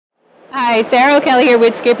Hi, Sarah O'Kelly here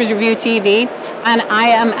with Skipper's Review TV, and I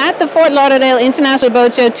am at the Fort Lauderdale International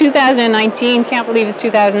Boat Show 2019. Can't believe it's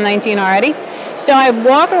 2019 already. So I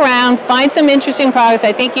walk around, find some interesting products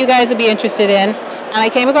I think you guys will be interested in, and I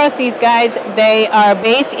came across these guys. They are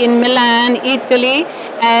based in Milan, Italy,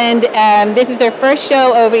 and this is their first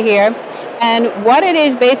show over here. And what it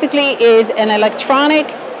is basically is an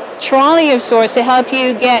electronic trolley of sorts to help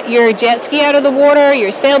you get your jet ski out of the water,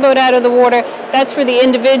 your sailboat out of the water. That's for the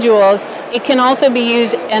individuals. It can also be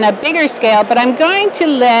used on a bigger scale, but I'm going to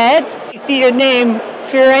let see your name,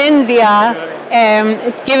 Fiorenza,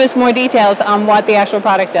 give us more details on what the actual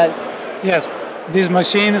product does. Yes, these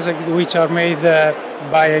machines, which are made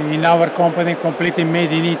in our company, completely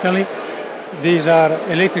made in Italy. These are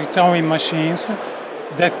electric towing machines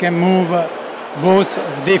that can move boats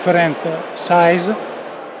of different size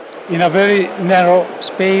in a very narrow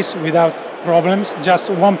space without problems.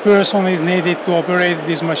 Just one person is needed to operate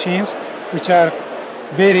these machines, which are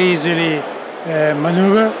very easily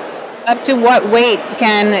maneuvered. Up to what weight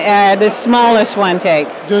can the smallest one take?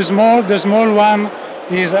 The small one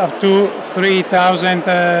is up to 3,000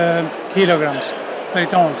 kilograms, 3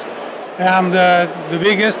 tons. And the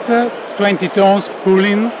biggest, 20 tons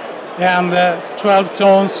pulling and 12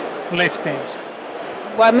 tons lifting.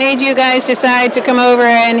 What made you guys decide to come over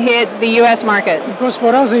and hit the U.S. market? Because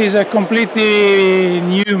for us it's a completely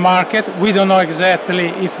new market. We don't know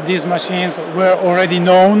exactly if these machines were already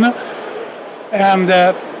known, and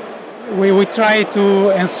we try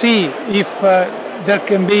to see if there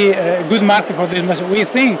can be a good market for these machines. We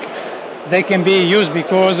think they can be used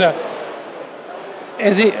because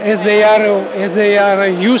as they are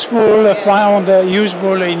useful, found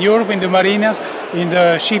useful in Europe, in the marinas, in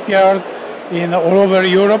the shipyards, all over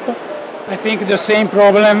Europe. I think the same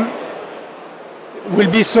problem will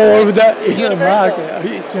be solved in the market.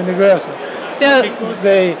 It's universal. So, because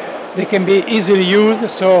they can be easily used,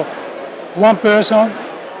 so one person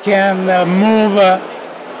can move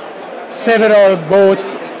several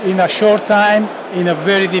boats in a short time in a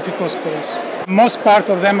very difficult space. Most part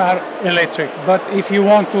of them are electric, but if you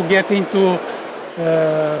want to get into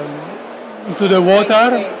the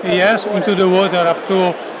water, yes, into the water up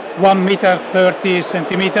to 1 meter 30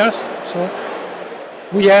 centimeters. So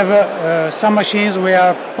we have some machines we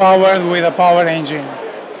are powered with a power engine,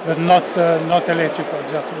 but not electrical,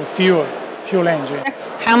 just with fuel engine.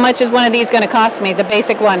 How much is one of these going to cost me? The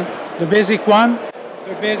basic one. The basic one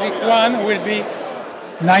will be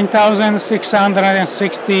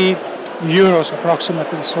 9,660 euros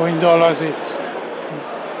approximately. So in dollars, it's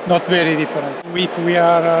not very different. If we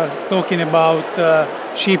are talking about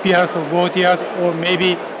shipyards or boat yards, or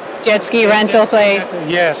maybe jet ski rental place.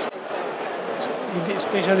 Yes,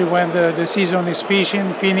 especially when the season is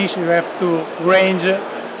finished, you have to range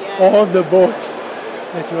all the boats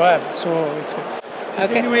that you have. So it's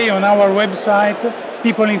okay. Anyway, on our website,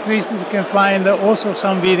 people interested can find also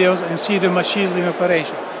some videos and see the machines in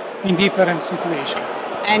operation in different situations.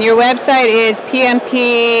 And your website is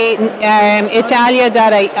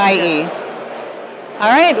pmpitalia.ie. All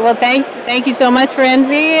right. Well, thank you so much,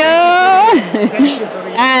 Fiorenza. Thank you for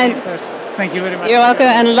your interest. Thank you very much. You're welcome,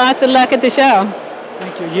 and lots of luck at the show.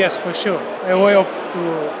 Thank you. Yes, for sure. I hope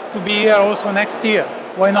to be here also next year.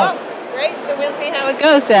 Why not? Oh, great. So we'll see how it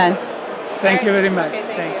goes then. Thank you very much.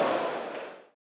 Okay, thank you.